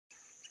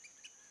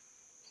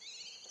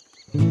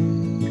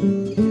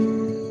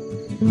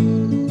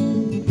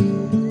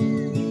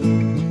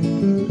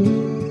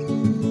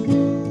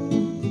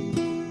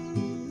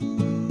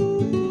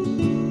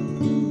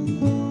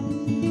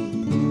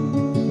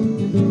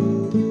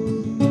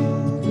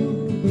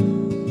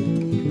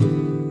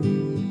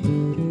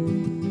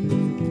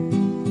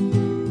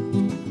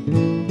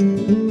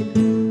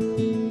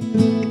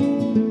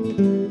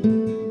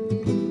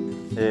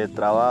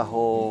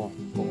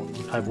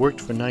I've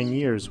worked for 9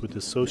 years with the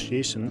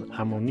association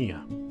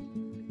Ammonia.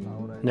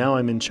 Now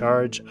I'm in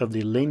charge of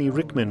the Leni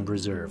Rickman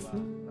Reserve.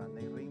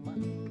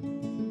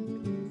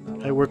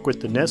 I work with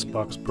the nest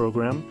box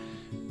program,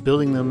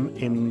 building them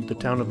in the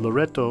town of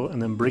Loreto and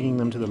then bringing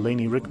them to the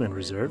Leni Rickman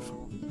Reserve.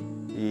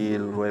 Y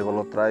luego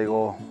lo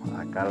traigo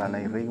acá a la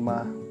Leni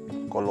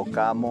Rickman,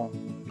 colocamos.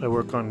 I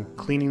work on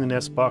cleaning the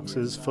nest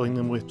boxes, filling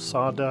them with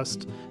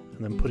sawdust,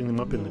 and then putting them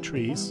up in the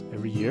trees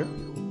every year.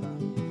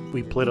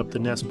 We put up the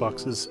nest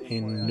boxes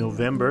in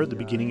November, the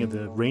beginning of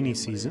the rainy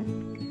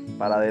season.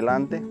 Para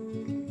adelante,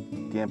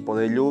 tiempo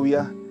de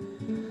lluvia.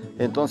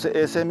 Entonces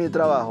ese es mi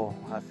trabajo.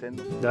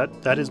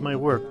 That is my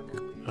work,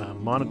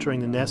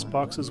 monitoring the nest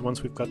boxes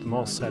once we've got them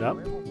all set up.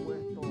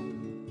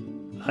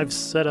 I've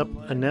set up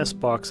a nest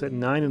box at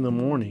 9 in the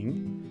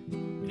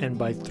morning, and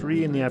by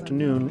 3 in the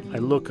afternoon I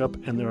look up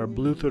and there are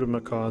blue-throated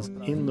macaws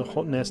in the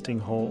nesting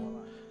hole.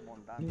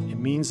 It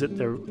means that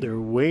they're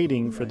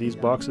waiting for these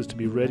boxes to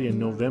be ready in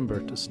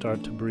November to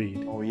start to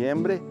breed.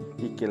 Noviembre,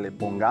 y que le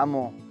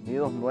pongamos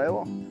nidos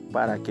nuevos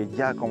para que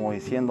ya, como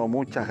diciendo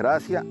muchas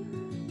gracias,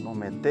 nos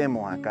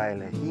metemos acá,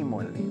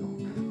 elegimos el nido.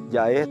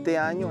 Ya este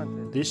año.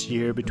 This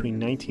year, between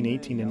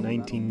 1918 and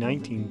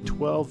 1919,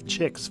 12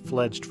 chicks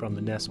fledged from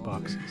the nest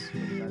boxes.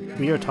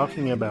 We are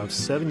talking about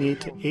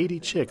 78 to 80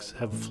 chicks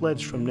have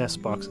fledged from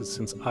nest boxes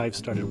since I've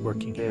started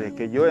working here. Desde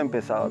que yo he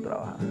empezado a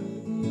trabajar.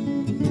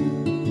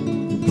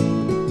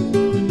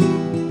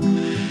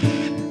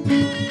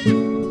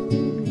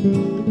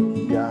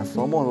 Ya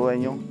somos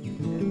dueños.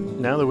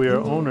 Now that we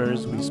are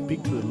owners, we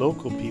speak to the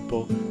local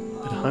people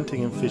that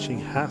hunting and fishing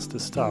has to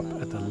stop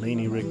at the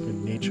Leni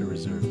Rickman Nature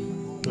Reserve.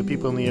 The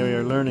people in the area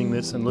are learning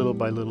this, and little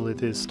by little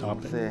it is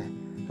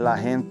stopping. La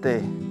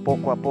gente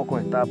poco a poco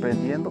está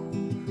aprendiendo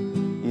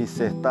y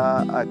se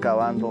está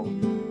acabando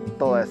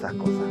todas esas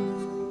cosas.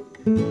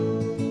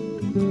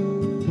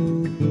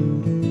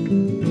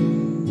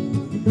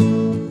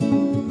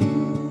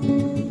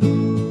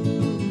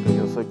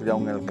 Yo soy criado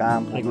en el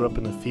campo. I grew up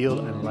in the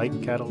field. I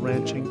like cattle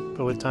ranching,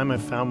 but with time I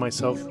found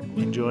myself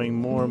enjoying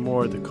more and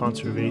more the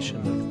conservation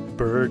of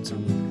birds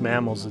and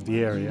mammals of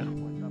the area.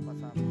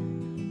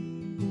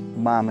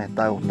 Más me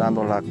está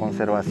gustando la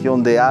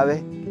conservación de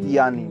aves y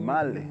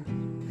animales.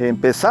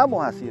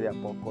 Empezamos así de a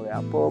poco, de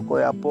a poco,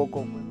 de a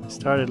poco. I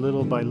started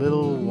little by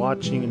little,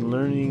 watching and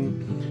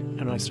learning,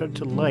 and I started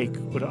to like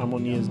what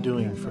Ammonia is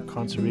doing for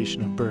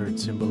conservation of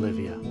birds in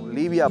Bolivia.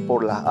 Bolivia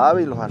por las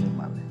aves y los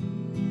animales.